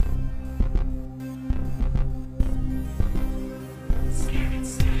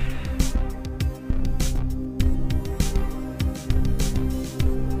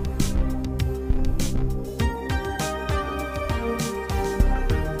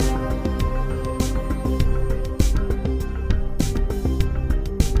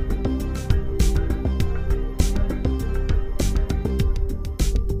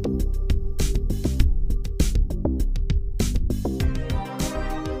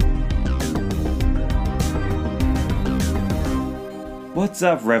What's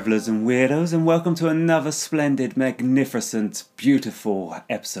up, revellers and weirdos, and welcome to another splendid, magnificent, beautiful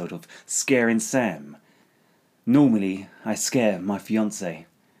episode of Scaring Sam. Normally, I scare my fiancée,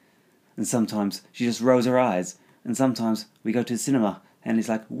 and sometimes she just rolls her eyes, and sometimes we go to the cinema, and it's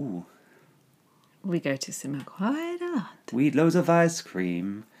like, ooh. We go to cinema quite a lot. We eat loads of ice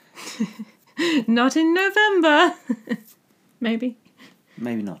cream. Not in November. Maybe.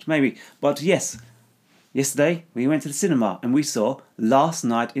 Maybe not, maybe. But yes, yesterday we went to the cinema and we saw Last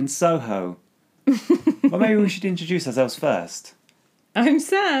Night in Soho. Well, maybe we should introduce ourselves first. I'm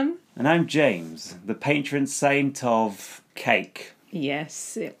Sam. And I'm James, the patron saint of cake.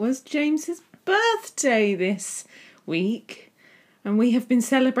 Yes, it was James's birthday this week. And we have been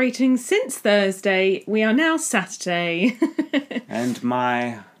celebrating since Thursday. We are now Saturday. And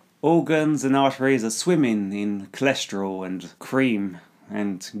my organs and arteries are swimming in cholesterol and cream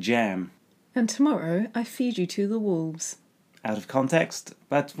and jam. And tomorrow I feed you to the wolves. Out of context,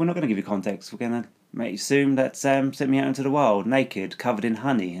 but we're not going to give you context. We're going to make you assume that Sam sent me out into the wild, naked, covered in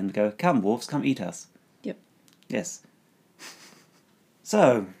honey, and go, come wolves, come eat us. Yep. Yes.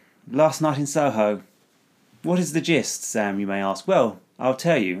 So, Last Night in Soho. What is the gist, Sam, you may ask? Well, I'll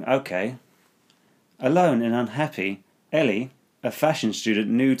tell you, okay. Alone and unhappy, Ellie, a fashion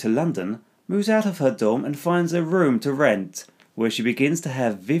student new to London, moves out of her dorm and finds a room to rent, where she begins to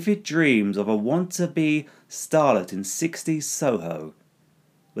have vivid dreams of a want-to-be starlet in 60s Soho.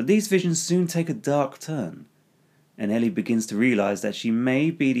 But these visions soon take a dark turn, and Ellie begins to realise that she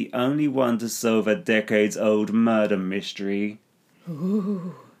may be the only one to solve a decades-old murder mystery.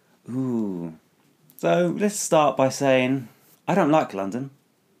 Ooh. So, let's start by saying, I don't like London.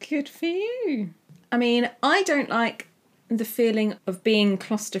 Good for you. I mean, I don't like the feeling of being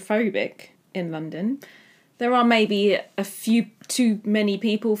claustrophobic in London. There are maybe a few too many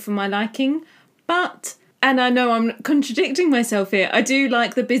people for my liking, but, and I know I'm contradicting myself here, I do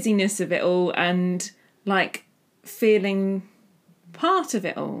like the busyness of it all and like feeling part of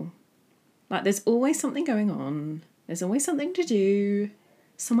it all. Like there's always something going on, there's always something to do,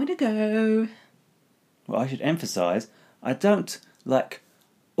 somewhere to go. Well, I should emphasise, I don't like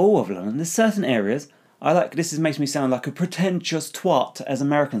all of London. There's certain areas I like. This makes me sound like a pretentious twat, as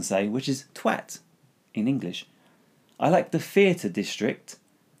Americans say, which is twat in English. I like the theatre district.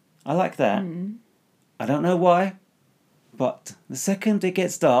 I like that. I don't know why, but the second it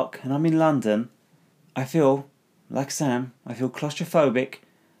gets dark and I'm in London, I feel, like Sam, I feel claustrophobic.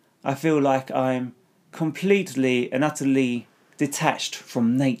 I feel like I'm completely and utterly detached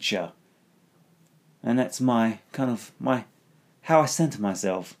from nature. And that's my how I centre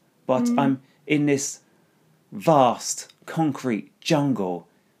myself. But I'm in this vast concrete jungle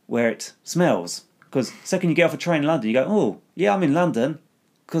where it smells. Because second you get off a train in London, you go, oh, yeah, I'm in London,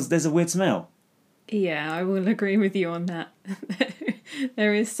 because there's a weird smell. Yeah, I will agree with you on that.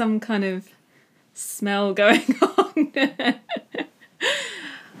 There is some kind of smell going on.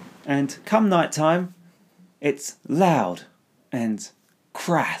 And come night time, it's loud and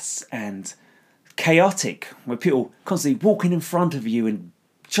crass and chaotic, where people constantly walking in front of you and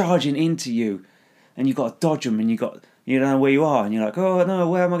charging into you, and you've got to dodge them, and you don't know where you are, and you're like, oh no,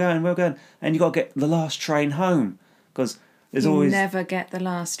 where am I going, and you've got to get the last train home, because there's you always... never get the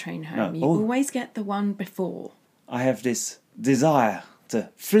last train home. You always get the one before. I have this desire to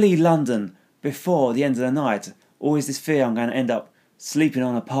flee London before the end of the night. Always this fear I'm going to end up sleeping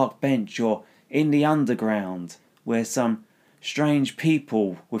on a park bench or in the underground, where some strange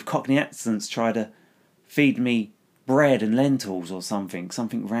people with Cockney accents try to feed me bread and lentils or something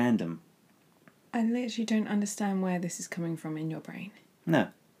random. I literally don't understand where this is coming from in your brain. No.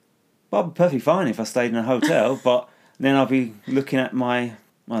 Well, I'd be perfectly fine if I stayed in a hotel, but then I'll be looking at my,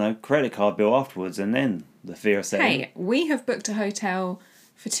 credit card bill afterwards, and then the fear of setting. Hey, we have booked a hotel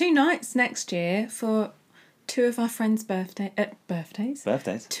for 2 nights next year for 2 of our friends' birthdays.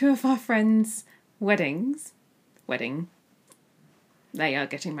 Birthdays? 2 of our friends' weddings. They are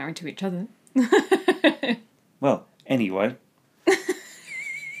getting married to each other. Well, anyway.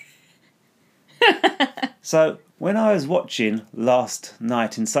 So, when I was watching Last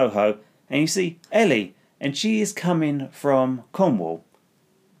Night in Soho, and you see Ellie, and she is coming from Cornwall.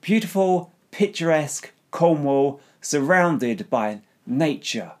 Beautiful, picturesque Cornwall, surrounded by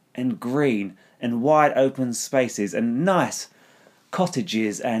nature and green and wide open spaces and nice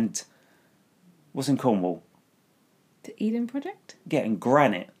cottages and... What's in Cornwall? The Eden Project? Getting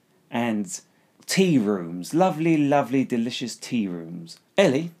granite and tea rooms, lovely, lovely, delicious tea rooms.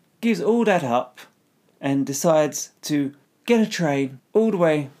 Ellie gives all that up and decides to get a train all the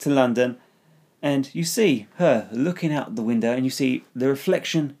way to London, and you see her looking out the window and you see the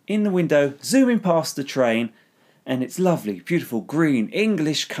reflection in the window zooming past the train, and it's lovely, beautiful, green,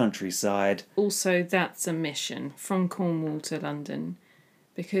 English countryside. Also, that's a mission from Cornwall to London,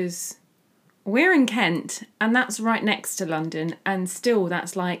 because we're in Kent, and that's right next to London, and still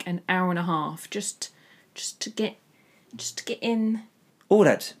that's like an hour and a half just to get in. All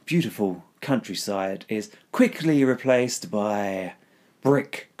that beautiful countryside is quickly replaced by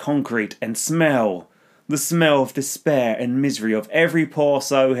brick, concrete, and smell. The smell of despair and misery of every poor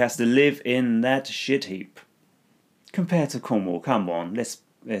soul who has to live in that shit heap. Compared to Cornwall, come on, let's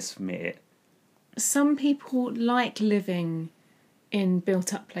admit it. Some people like living in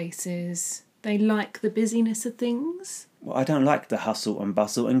built-up places. They like the busyness of things. Well, I don't like the hustle and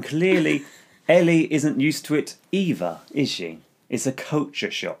bustle, and clearly Ellie isn't used to it either, is she? It's a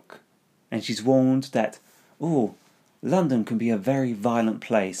culture shock. And she's warned that, London can be a very violent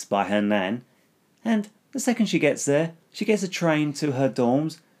place by her nan. And the second she gets there, she gets a train to her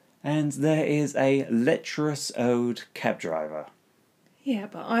dorms, and there is a lecherous old cab driver. Yeah,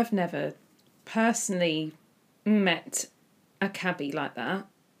 but I've never personally met a cabbie like that.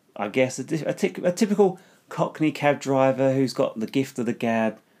 I guess a typical Cockney cab driver who's got the gift of the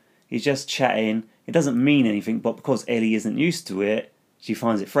gab. He's just chatting. It doesn't mean anything, but because Ellie isn't used to it, she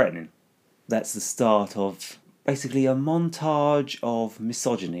finds it threatening. That's the start of basically a montage of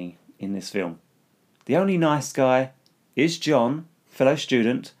misogyny in this film. The only nice guy is John, fellow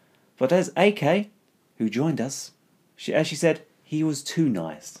student, but as AK, who joined us, as she said, he was too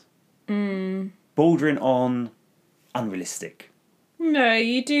nice. Bordering on unrealistic. No,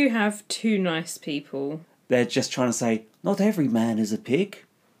 you do have two nice people. They're just trying to say, not every man is a pig.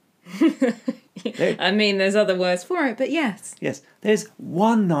 I mean, there's other words for it, but yes. Yes, there's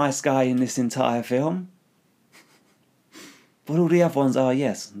one nice guy in this entire film. But all the other ones are,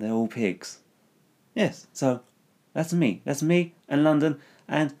 yes, they're all pigs. Yes, so that's me. That's me and London,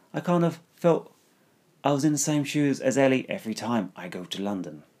 and I kind of felt I was in the same shoes as Ellie every time I go to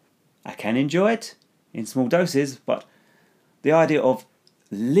London. I can enjoy it in small doses, but the idea of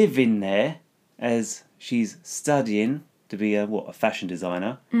living there as she's studying to be a fashion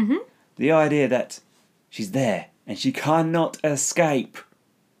designer, the idea that she's there and she cannot escape,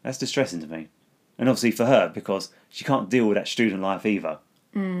 that's distressing to me. And obviously for her, because she can't deal with that student life either.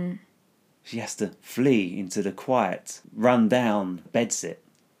 She has to flee into the quiet, run-down bedsit.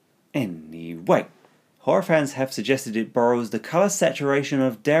 Anyway, horror fans have suggested it borrows the colour saturation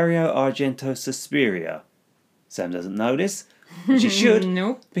of Dario Argento's Suspiria. Sam doesn't know this, but she should.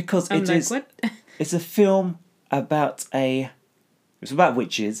 Nope. Because I'm like, what? It's a film about it's about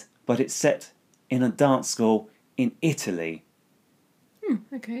witches, but it's set in a dance school in Italy.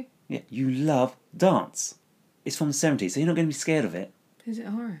 Okay. Yeah, you love dance. It's from the 70s, so you're not going to be scared of it. Is it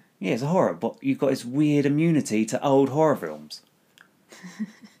horror? Yeah, it's a horror, but you've got this weird immunity to old horror films.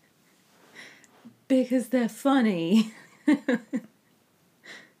 Because they're funny.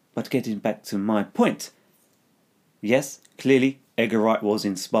 But getting back to my point. Yes, clearly Edgar Wright was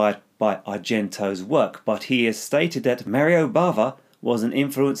inspired by Argento's work, but he has stated that Mario Bava was an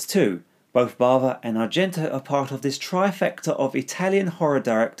influence too. Both Bava and Argento are part of this trifecta of Italian horror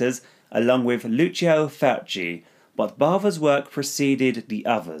directors, along with Lucio Fulci, but Bava's work preceded the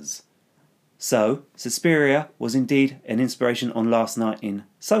others. So, Suspiria was indeed an inspiration on Last Night in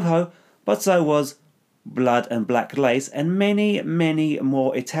Soho, but so was Blood and Black Lace and many, many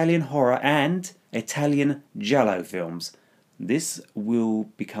more Italian horror and Italian giallo films. This will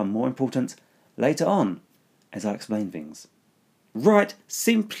become more important later on, as I explain things. Wright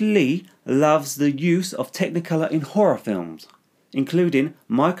simply loves the use of Technicolor in horror films, including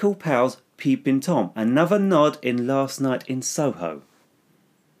Michael Powell's Peeping Tom, another nod in Last Night in Soho.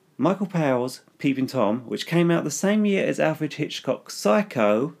 Michael Powell's Peeping Tom, which came out the same year as Alfred Hitchcock's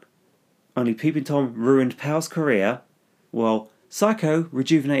Psycho, only Peeping Tom ruined Powell's career, while Psycho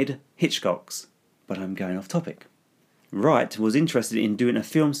rejuvenated Hitchcock's. But I'm going off topic. Wright was interested in doing a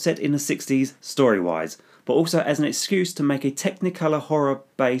film set in the 60s story-wise, but also as an excuse to make a Technicolor horror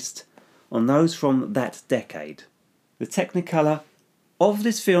based on those from that decade. The Technicolor of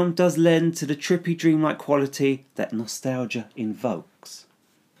this film does lend to the trippy dreamlike quality that nostalgia invokes.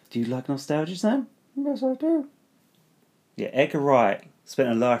 Do you like nostalgia, Sam? Yes, I do. Yeah, Edgar Wright spent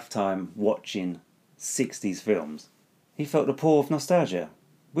a lifetime watching 60s films. He felt the pull of nostalgia.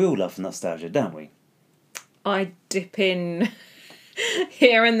 We all love nostalgia, don't we? I dip in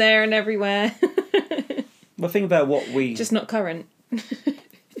here and there and everywhere. Well, think about what we... Just not current.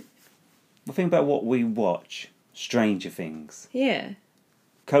 Well, think about what we watch. Stranger Things. Yeah.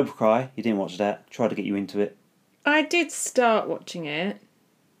 Cobra Kai, you didn't watch that. Tried to get you into it. I did start watching it.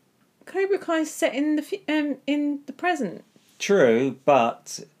 Cobra Kai's set in the present. True,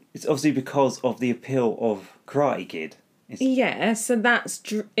 but It's obviously because of the appeal of Karate Kid. Yeah, so that's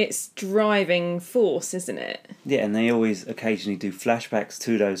its driving force, isn't it? Yeah, and they always occasionally do flashbacks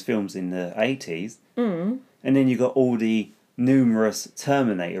to those films in the 80s. Mm. And then you got all the numerous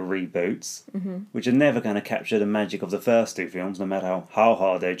Terminator reboots, which are never going to capture the magic of the first two films, no matter how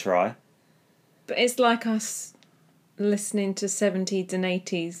hard they try. But it's like us listening to 70s and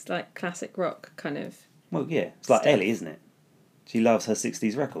 80s, like classic rock kind of. Well, yeah, it's like Ellie, isn't it? She loves her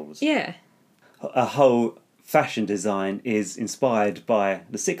 60s records. Yeah. Her whole fashion design is inspired by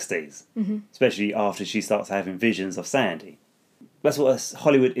the 60s, especially after she starts having visions of Sandy. That's what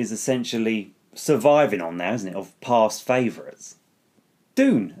Hollywood is essentially surviving on now, isn't it, of past favourites.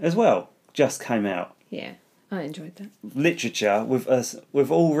 Dune, as well, just came out. Yeah, I enjoyed that. Literature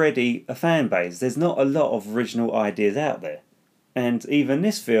with already a fan base. There's not a lot of original ideas out there. And even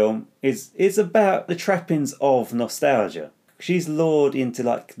this film is about the trappings of nostalgia. She's lured into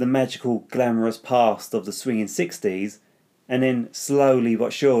like the magical, glamorous past of the swinging 60s, and then slowly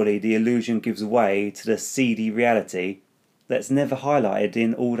but surely the illusion gives way to the seedy reality that's never highlighted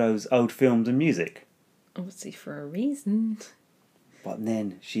in all those old films and music. Obviously for a reason. But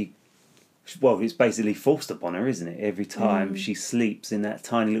then it's basically forced upon her, isn't it? Every time she sleeps in that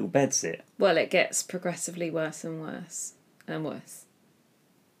tiny little bedsit. Well, it gets progressively worse and worse and worse.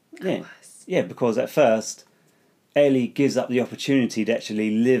 Yeah, because at first Ellie gives up the opportunity to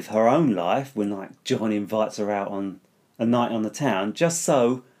actually live her own life when like John invites her out on a night on the town, just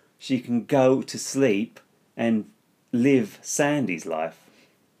so she can go to sleep and live Sandy's life.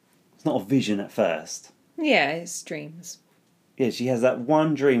 It's not a vision at first. Yeah, it's dreams. Yeah, she has that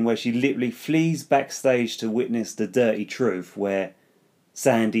one dream where she literally flees backstage to witness the dirty truth, where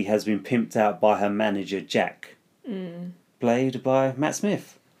Sandy has been pimped out by her manager Jack, played by Matt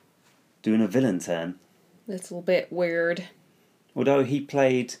Smith, doing a villain turn. Little bit weird. Although he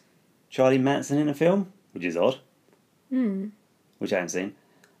played Charlie Manson in a film, which is odd. Which I haven't seen.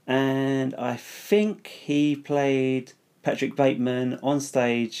 And I think he played Patrick Bateman on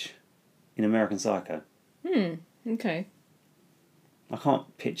stage in American Psycho. Okay. I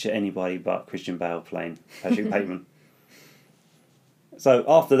can't picture anybody but Christian Bale playing Patrick Bateman. So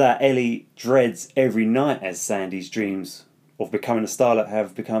after that, Ellie dreads every night as Sandy's dreams of becoming a starlet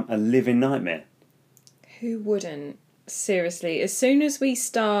have become a living nightmare. Who wouldn't? Seriously, as soon as we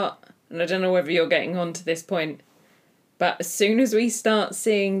start, and I don't know whether you're getting on to this point, but as soon as we start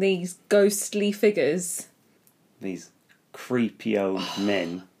seeing these ghostly figures... These creepy old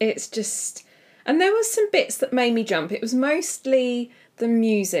men. It's just... And there was some bits that made me jump. It was mostly the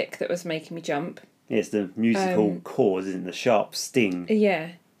music that was making me jump. Yeah, it's the musical chords, isn't it? The sharp sting. Yeah.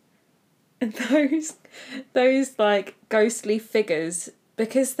 And those like ghostly figures,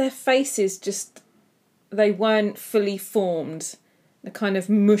 because their faces just... They weren't fully formed. They're kind of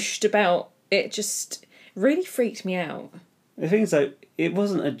mushed about. It just really freaked me out. The thing is, though, it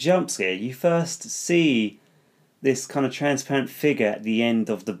wasn't a jump scare. You first see this kind of transparent figure at the end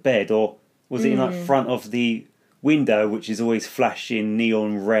of the bed, or was it in like front of the window, which is always flashing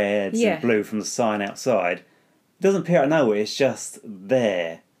neon reds and blue from the sign outside. It doesn't appear out of nowhere, it's just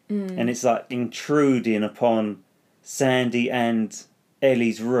there. And it's like intruding upon Sandy and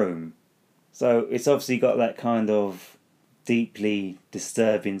Ellie's room. So it's obviously got that kind of deeply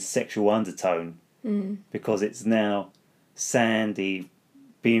disturbing sexual undertone because it's now Sandy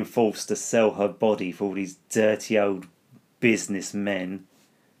being forced to sell her body for all these dirty old businessmen.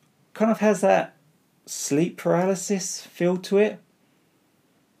 Kind of has that sleep paralysis feel to it.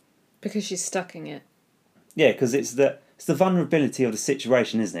 Because she's stuck in it. Yeah, because it's the vulnerability of the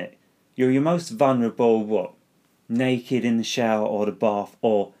situation, isn't it? You're your most vulnerable, what? Naked in the shower or the bath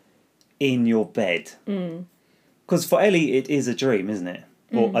or in your bed. Because for Ellie, it is a dream, isn't it?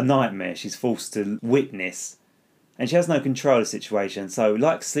 Or a nightmare she's forced to witness. And she has no control of the situation. So,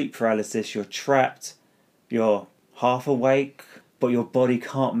 like sleep paralysis, you're trapped, you're half awake, but your body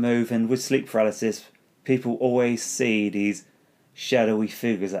can't move. And with sleep paralysis, people always see these shadowy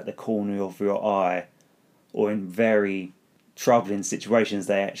figures at the corner of your eye, or in very troubling situations,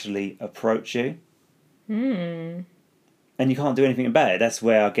 they actually approach you. And you can't do anything about it. That's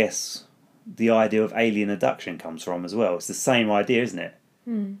where, I guess, the idea of alien abduction comes from as well. It's the same idea, isn't it?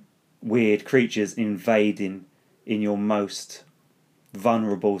 Weird creatures invading in your most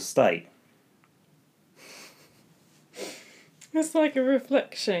vulnerable state. It's like a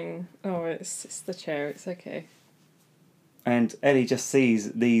reflection. Oh, it's the chair, it's okay. And Ellie just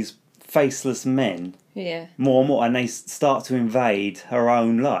sees these faceless men more and more, and they start to invade her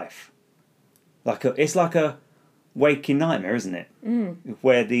own life. It's like a waking nightmare, isn't it?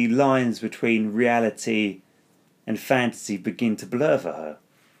 Where the lines between reality and fantasy begin to blur for her.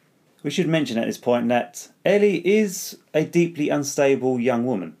 We should mention at this point that Ellie is a deeply unstable young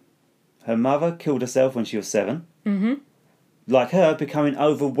woman. Her mother killed herself when she was 7. Mm-hmm. Like her, becoming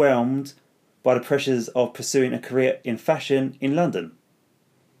overwhelmed by the pressures of pursuing a career in fashion in London.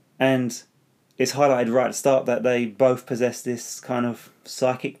 And it's highlighted right at the start that they both possess this kind of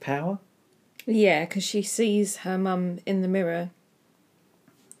psychic power. Yeah, because she sees her mum in the mirror,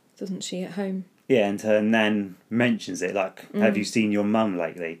 doesn't she, at home? Yeah, and her nan mentions it, like, have you seen your mum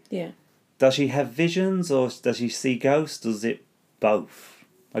lately? Yeah. Does she have visions, or does she see ghosts, or is it both?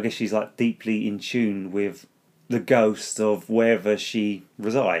 I guess she's, like, deeply in tune with the ghost of wherever she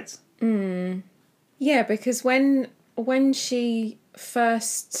resides. Yeah, because when she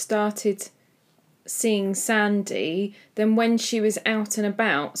first started seeing Sandy, then when she was out and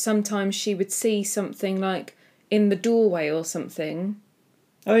about, sometimes she would see something like in the doorway or something.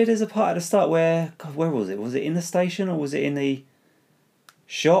 Oh, yeah, there's a part at the start where... God, where was it? Was it in the station, or was it in the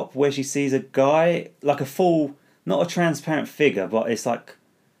shop where she sees a guy, like a full... Not a transparent figure, but it's like...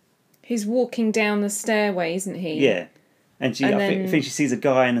 He's walking down the stairway, isn't he? Yeah. And And I think she sees a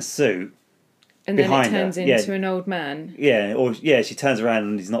guy in a suit. And then it behind turns her, yeah. into an old man. Yeah, or she turns around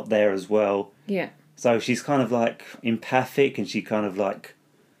and he's not there as well. Yeah. So she's kind of like empathic, and she kind of like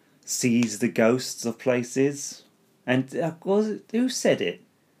sees the ghosts of places. And who said it?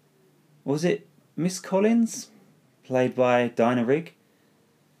 Was it Miss Collins, played by Dinah Rigg,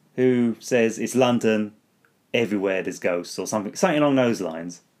 who says it's London, everywhere there's ghosts, or something along those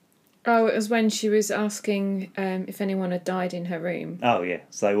lines. Oh, it was when she was asking if anyone had died in her room. Oh yeah,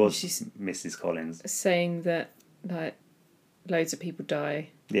 so it was She's Mrs. Collins. saying that like loads of people die.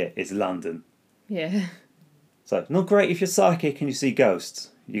 Yeah, it's London. Yeah. So, not great if you're psychic and you see ghosts.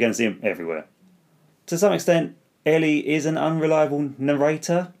 You're going to see them everywhere. To some extent, Ellie is an unreliable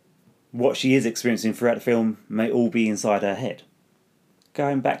narrator. What she is experiencing throughout the film may all be inside her head.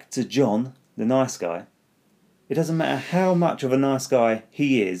 Going back to John, the nice guy, it doesn't matter how much of a nice guy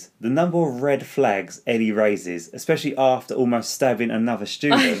he is, the number of red flags Ellie raises, especially after almost stabbing another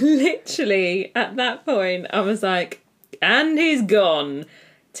student. Literally, at that point, I was like, and he's gone.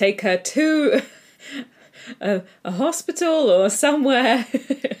 Take her to a hospital or somewhere.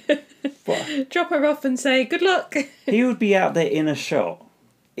 Drop her off and say, good luck. He would be out there in a shot.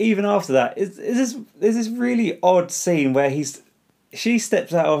 Even after that, there's this really odd scene where she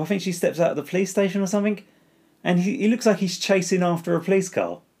steps out of, I think she steps out of the police station or something, and he looks like he's chasing after a police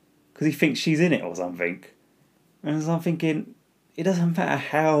car because he thinks she's in it or something. And as I'm thinking, it doesn't matter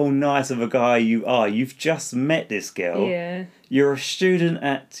how nice of a guy you are, you've just met this girl. Yeah. You're a student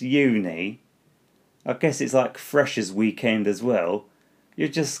at uni. I guess it's like freshers' weekend as well. You're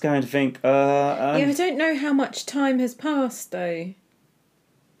just going to think, yeah, I don't know how much time has passed though.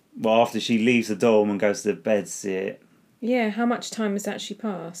 Well, after she leaves the dorm and goes to the bed sit. Yeah, how much time has actually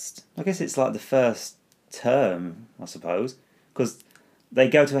passed? I guess it's like the first term, I suppose. Because they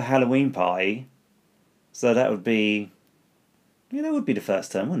go to a Halloween party. So that would be... Yeah, that would be the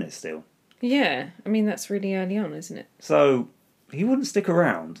first term, wouldn't it, still? Yeah, I mean, that's really early on, isn't it? So, he wouldn't stick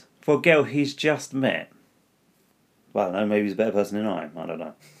around for a girl he's just met. Well, I don't know, maybe he's a better person than I am. I don't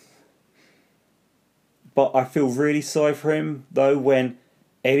know. But I feel really sorry for him, though, when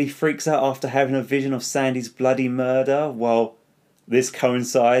Ellie freaks out after having a vision of Sandy's bloody murder, while this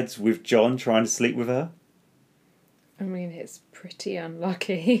coincides with John trying to sleep with her. I mean, it's pretty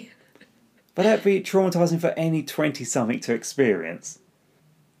unlucky. But that'd be traumatising for any 20-something to experience.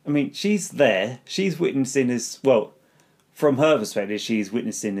 I mean, she's there, she's witnessing this, well, from her perspective, she's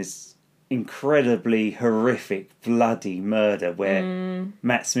witnessing this incredibly horrific, bloody murder where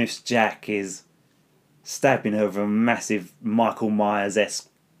Matt Smith's Jack is stabbing her with a massive Michael Myers-esque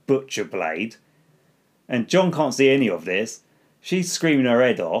butcher blade. And John can't see any of this. She's screaming her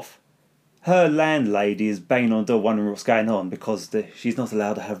head off. Her landlady is banging on the door wondering what's going on because she's not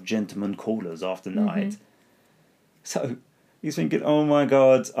allowed to have gentlemen callers after night. So he's thinking, oh my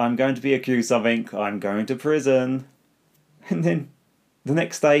god, I'm going to be accused of something, I'm going to prison. And then the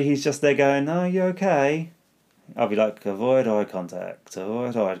next day he's just there going, are you okay? I'll be like, avoid eye contact,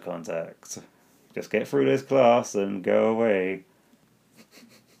 avoid eye contact. Just get through this class and go away.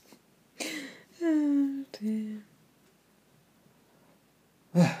 Oh dear.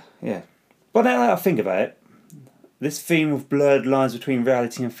 Yeah. But now that I think about it, this theme of blurred lines between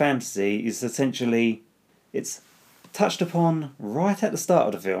reality and fantasy is essentially... It's touched upon right at the start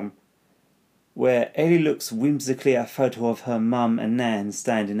of the film, where Ellie looks whimsically at a photo of her mum and Nan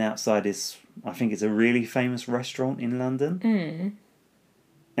standing outside this, I think it's a really famous restaurant in London.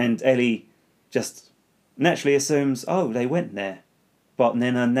 And Ellie just naturally assumes, oh, they went there. But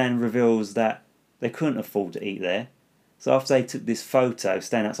then her Nan reveals that they couldn't afford to eat there. So after they took this photo,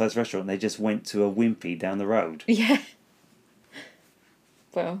 standing outside this restaurant, they just went to a Wimpy down the road. Yeah.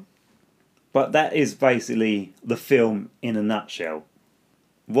 Well. But that is basically the film in a nutshell.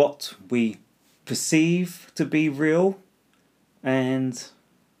 What we perceive to be real and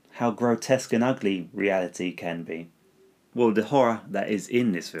how grotesque and ugly reality can be. Well, the horror that is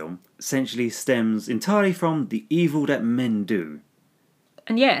in this film essentially stems entirely from the evil that men do.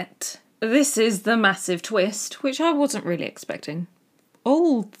 And yet, this is the massive twist, which I wasn't really expecting.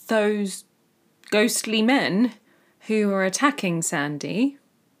 All those ghostly men who were attacking Sandy,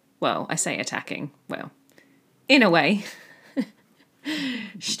 well, I say attacking, well, in a way,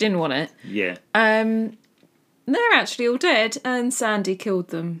 she didn't want it. Yeah. They're actually all dead, and Sandy killed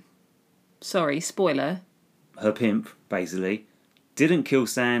them. Sorry, spoiler. Her pimp, basically, didn't kill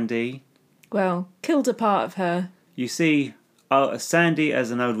Sandy. Well, killed a part of her. You see, Sandy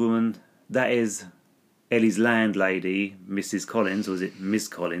as an old woman, that is Ellie's landlady, Mrs. Collins, or was it Miss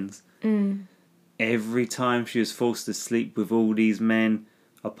Collins? Every time she was forced to sleep with all these men,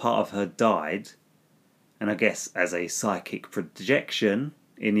 a part of her died. And I guess as a psychic projection,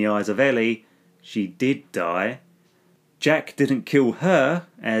 in the eyes of Ellie, she did die. Jack didn't kill her,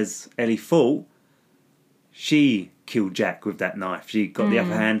 as Ellie thought. She killed Jack with that knife. She got the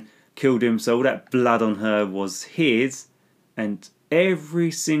upper hand, killed him, so all that blood on her was his. And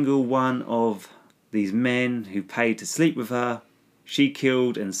every single one of these men who paid to sleep with her, she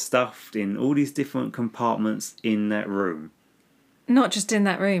killed and stuffed in all these different compartments in that room. Not just in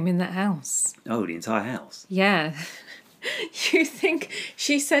that room, in that house. Oh, the entire house. Yeah. You think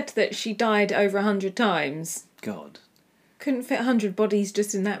she said that she died over 100 times? God. Couldn't fit 100 bodies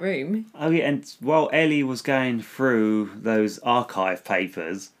just in that room. Oh yeah, and while Ellie was going through those archive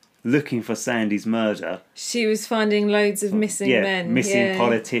papers looking for Sandy's murder, She was finding loads of missing men. missing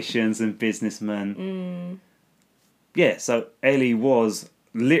politicians and businessmen. Yeah, so Ellie was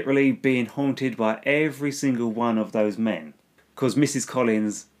literally being haunted by every single one of those men. Because Mrs.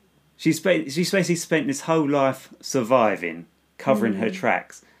 Collins, she's basically spent this whole life surviving, covering her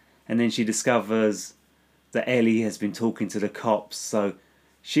tracks, and then she discovers that Ellie has been talking to the cops, so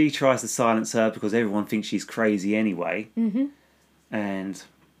she tries to silence her because everyone thinks she's crazy anyway. And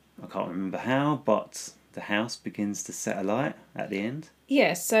I can't remember how, but the house begins to set alight at the end.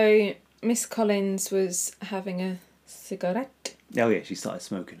 Yeah, so Miss Collins was having a cigarette. Oh yeah, she started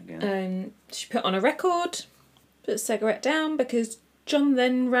smoking again. She put on a record, put the cigarette down because John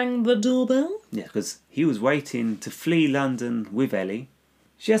then rang the doorbell. Yeah, because he was waiting to flee London with Ellie.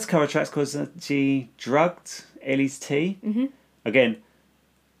 She has to cover tracks because she drugged Ellie's tea. Again,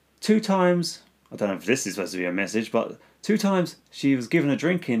 2 times, I don't know if this is supposed to be a message, but 2 times she was given a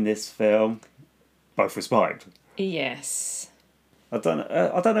drink in this film. Both were spiked. Yes. I don't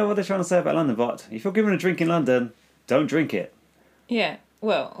know what they're trying to say about London, but if you're given a drink in London, don't drink it. Yeah,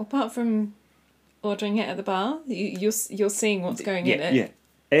 well, apart from ordering it at the bar, you're seeing what's going in it. Yeah.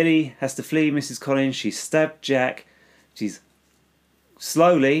 Ellie has to flee Mrs. Collins. She stabbed Jack. She's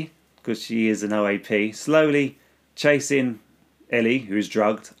slowly, because she is an OAP, slowly chasing Ellie, who is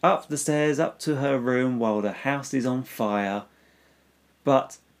drugged, up the stairs, up to her room while the house is on fire.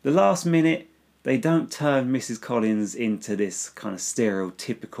 But the last minute, they don't turn Mrs. Collins into this kind of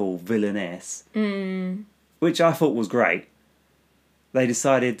stereotypical villainess, which I thought was great. They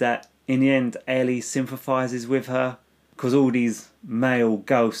decided that in the end, Ellie sympathises with her because all these male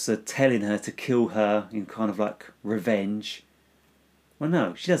ghosts are telling her to kill her in kind of like revenge. Well,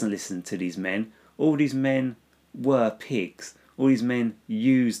 no, she doesn't listen to these men. All these men were pigs. All these men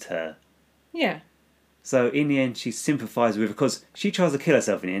used her. Yeah. So in the end, she sympathises with her because she tries to kill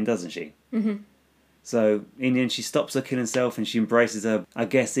herself in the end, doesn't she? So in the end, she stops her killing herself and she embraces her. I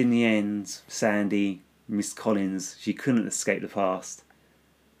guess in the end, Sandy, Miss Collins, she couldn't escape the past.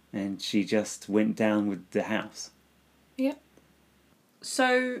 And she just went down with the house. Yep.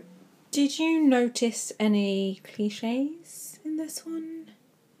 So, did you notice any cliches in this one?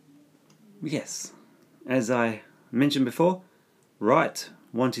 Yes. As I mentioned before, Wright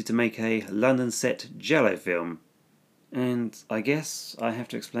wanted to make a London set Jello film. And I guess I have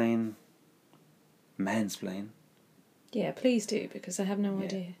to mansplain. Yeah, please do, because I have no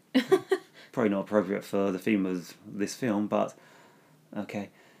idea. Probably not appropriate for the theme of this film, but okay.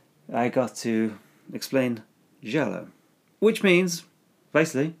 I got to explain Jello, which means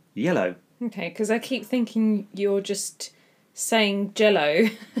basically yellow. Okay, because I keep thinking you're just saying Jello.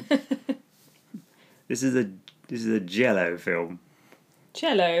 This is a Jello film.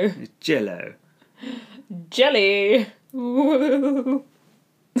 Jello. It's Jello. Jelly. Woo.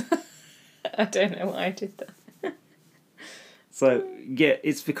 I don't know why I did that. So, yeah,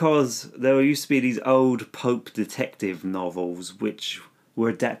 it's because there used to be these old Pope detective novels which were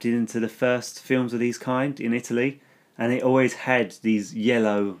adapted into the first films of these kind in Italy, and it always had these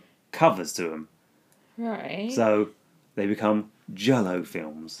yellow covers to them. Right. So they become Giallo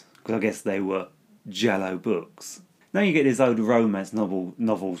films, because I guess they were Giallo books. Now you get these old romance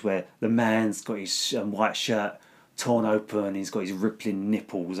novels where the man's got his white shirt torn open, he's got his rippling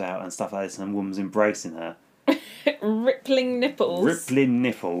nipples out and stuff like this, and a woman's embracing her. Rippling nipples. Rippling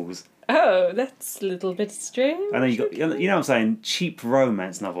nipples. Oh, that's a little bit strange. And then you know what I'm saying? Cheap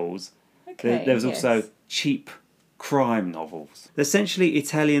romance novels. Okay, There was also yes. cheap crime novels. They're essentially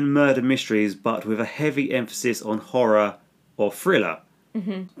Italian murder mysteries, but with a heavy emphasis on horror or thriller,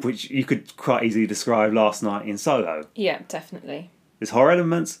 which you could quite easily describe last night in Solo. Yeah, definitely. There's horror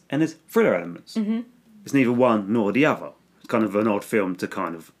elements and there's thriller elements. It's neither one nor the other. It's kind of an odd film to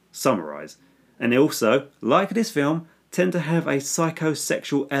kind of summarise. And they also, like this film, tend to have a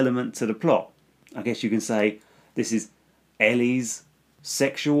psychosexual element to the plot. I guess you can say this is Ellie's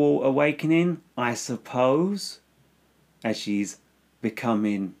sexual awakening, I suppose, as she's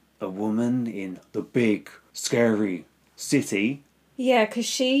becoming a woman in the big, scary city. Yeah,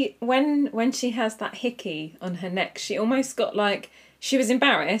 because when she has that hickey on her neck, she almost got like, she was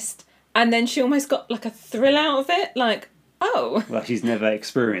embarrassed, and then she almost got like a thrill out of it, like, oh. Like she's never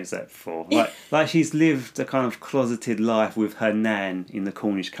experienced that before. Like she's lived a kind of closeted life with her nan in the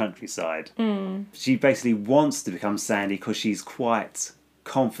Cornish countryside. She basically wants to become Sandy because she's quite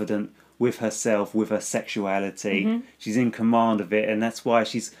confident with herself, with her sexuality. She's in command of it, and that's why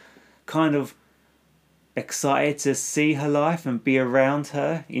she's kind of excited to see her life and be around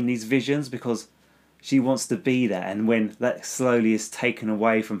her in these visions, because she wants to be there. And when that slowly is taken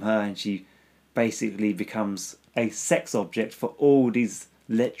away from her and she basically becomes a sex object for all these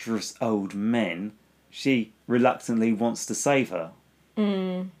lecherous old men, she reluctantly wants to save her.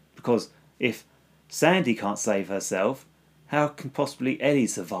 Because if Sandy can't save herself, how can possibly Ellie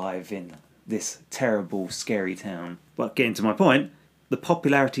survive in this terrible, scary town? But getting to my point, the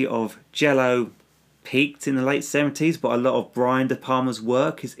popularity of Giallo peaked in the late 70s, but a lot of Brian De Palma's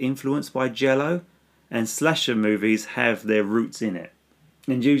work is influenced by Giallo, and slasher movies have their roots in it.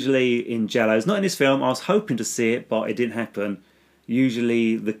 And usually in Giallos, not in this film, I was hoping to see it, but it didn't happen.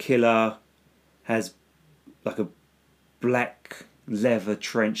 Usually the killer has like a black leather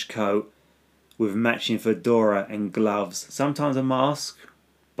trench coat with matching fedora and gloves, sometimes a mask,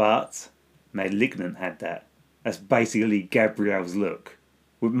 but Malignant had that. That's basically Gabrielle's look,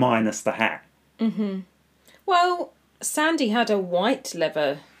 with minus the hat. Well, Sandy had a white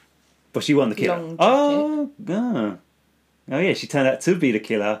leather. But she wasn't the killer. Long jacket. Oh yeah, she turned out to be the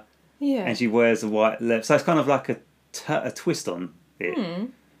killer, Yeah. and she wears a white leather. So it's kind of like a twist on it.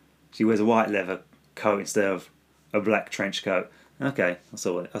 She wears a white leather coat instead of a black trench coat. Okay, I see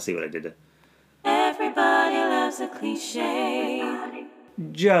what I did there. Everybody loves a cliche.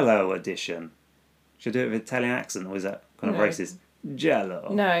 Giallo edition. Should I do it with an Italian accent, or is that kind of No. racist? Giallo.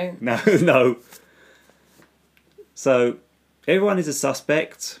 No. No. So everyone is a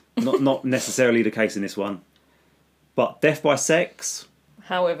suspect. Not necessarily the case in this one. But death by sex,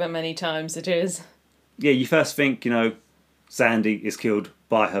 However many times it is. yeah, you first think, Sandy is killed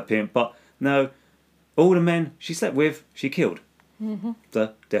by her pimp, but no, all the men she slept with, she killed.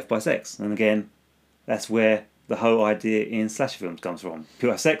 The death by sex. And again, that's where the whole idea in slasher films comes from.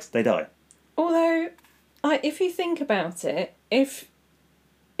 People have sex, they die. Although, if you think about it, if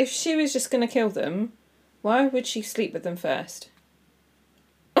she was just going to kill them, why would she sleep with them first?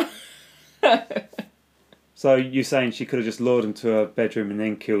 So you're saying she could have just lured them to her bedroom and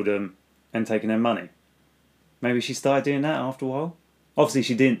then killed them and taken their money? Maybe she started doing that after a while? Obviously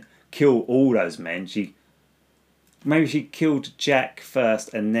she didn't kill all those men. Maybe she killed Jack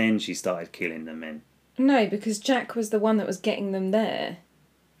first and then she started killing the men. No, because Jack was the one that was getting them there.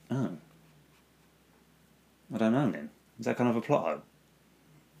 Oh. I don't know then. Is that kind of a plot hole?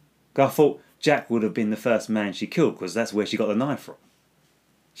 'Cause I thought Jack would have been the first man she killed because that's where she got the knife from.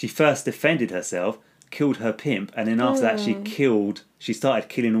 She first defended herself, killed her pimp, and then after that she started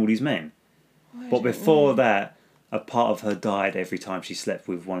killing all these men. But before that, a part of her died every time she slept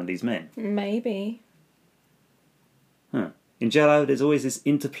with one of these men. Maybe. In Giallo, there's always this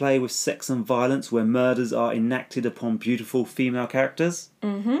interplay with sex and violence where murders are enacted upon beautiful female characters.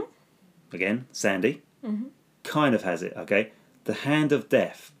 Again, Sandy. Kind of has it, okay? The hand of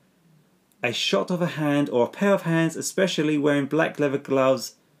death. A shot of a hand or a pair of hands, especially wearing black leather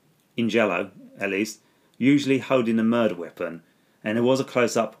gloves, in Giallo at least, usually holding a murder weapon. And there was a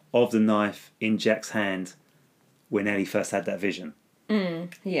close-up of the knife in Jack's hand when Ellie first had that vision.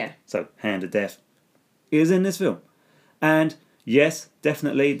 Yeah. So, hand of death is in this film. And Yes,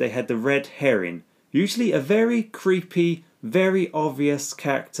 definitely, they had the red herring. Usually a very creepy, very obvious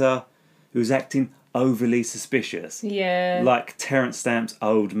character who's acting overly suspicious. Yeah. Like Terence Stamp's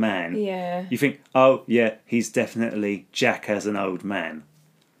old man. Yeah. You think, oh, yeah, he's definitely Jack as an old man.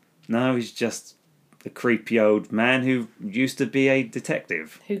 No, he's just a creepy old man who used to be a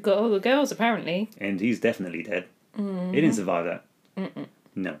detective. Who got all the girls, apparently. And he's definitely dead. He didn't survive that.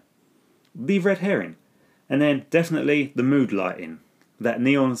 No. The red herring. And then definitely the mood lighting. That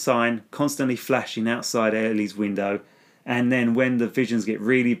neon sign constantly flashing outside Ellie's window. And then when the visions get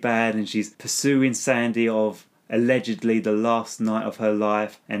really bad and she's pursuing Sandy of allegedly the last night of her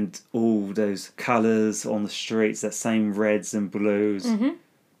life, and all those colours on the streets, that same reds and blues.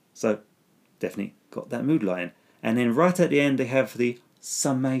 So definitely got that mood lighting. And then right at the end they have the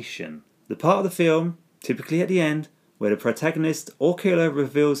summation. The part of the film, typically at the end, where the protagonist or killer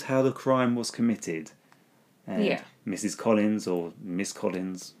reveals how the crime was committed. And Mrs. Collins or Miss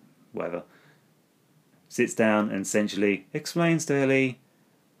Collins, whatever, sits down and essentially explains to Ellie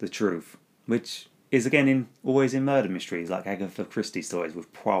the truth, which is again always in murder mysteries like Agatha Christie stories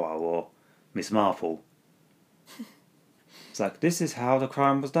with Poirot or Miss Marple. It's like, this is how the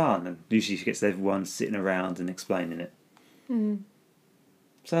crime was done, and usually she gets everyone sitting around and explaining it.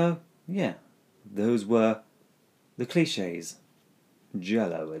 So, yeah, those were the cliches.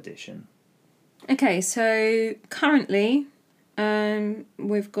 Jello edition. Okay, so currently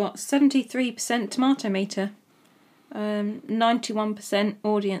we've got 73% tomato meter, 91%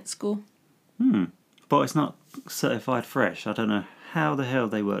 audience score. But it's not certified fresh. I don't know how the hell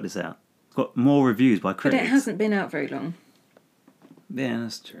they worked this out. It's got more reviews by critics. But it hasn't been out very long. Yeah,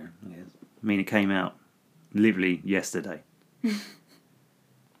 that's true. Yes. I mean, it came out literally yesterday. I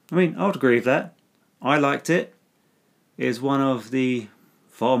mean, I would agree with that. I liked it. It is one of the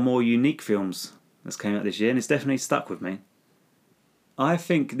far more unique films that's came out this year, and it's definitely stuck with me. I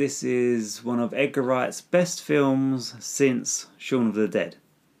think this is one of Edgar Wright's best films since Shaun of the Dead.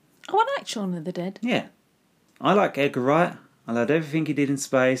 Oh, I like Shaun of the Dead. Yeah. I like Edgar Wright. I loved everything he did in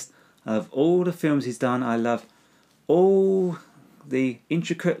space. I love all the films he's done. I love all the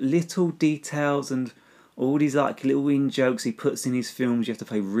intricate little details and all these like little in-jokes he puts in his films. You have to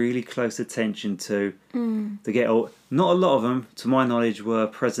pay really close attention to get all. Not a lot of them, to my knowledge, were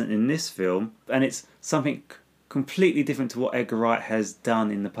present in this film, and it's something completely different to what Edgar Wright has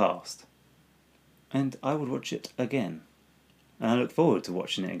done in the past. And I would watch it again. And I look forward to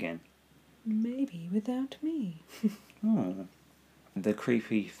watching it again. Maybe without me. Oh. The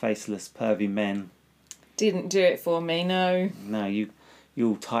creepy, faceless, pervy men. Didn't do it for me, no. No, you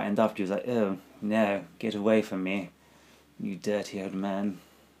all tightened up. You was like, oh, no, get away from me, you dirty old man.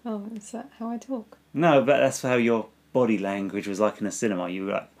 Oh, is that how I talk? No, but that's how your body language was like in the cinema. You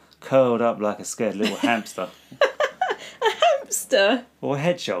were like curled up like a scared little hamster. Hamster? Or a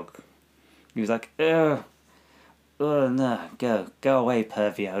hedgehog. He was like, oh, no, go away,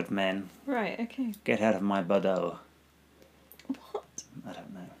 pervy old man. Right, okay. Get out of my bado. What? I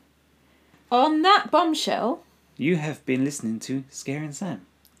don't know. On that bombshell, You have been listening to Scaring Sam.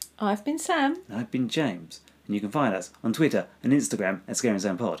 I've been Sam. And I've been James. And you can find us on Twitter and Instagram at Scaring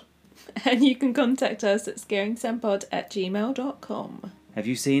Sam Pod. And you can contact us at scaringsampod@gmail.com. Have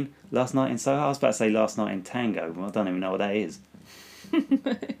you seen Last Night in Soho? I was about to say Last Night in Tango, but I don't even know what that is.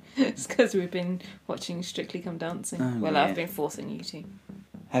 It's because we've been watching Strictly Come Dancing. Oh, well, yeah. I've been forcing you to.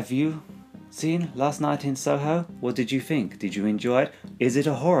 Have you seen Last Night in Soho? What did you think? Did you enjoy it? Is it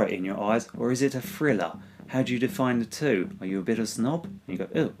a horror in your eyes or is it a thriller? How do you define the two? Are you a bit of a snob? And you go,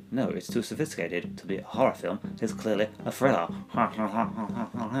 oh, no, it's too sophisticated to be a horror film. It's clearly a thriller.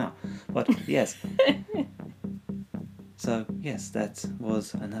 But yes. So, yes, that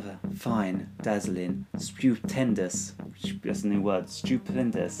was another fine, dazzling, stupendous, that's a new word,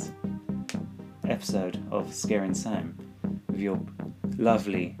 stupendous episode of Scaring Sam with your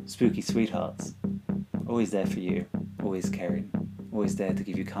lovely, spooky sweethearts. Always there for you, always caring, always there to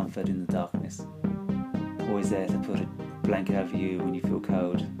give you comfort in the darkness. Always there to put a blanket over you when you feel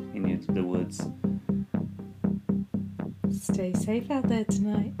cold in the woods. Stay safe out there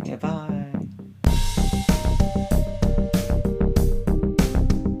tonight. Yeah, bye.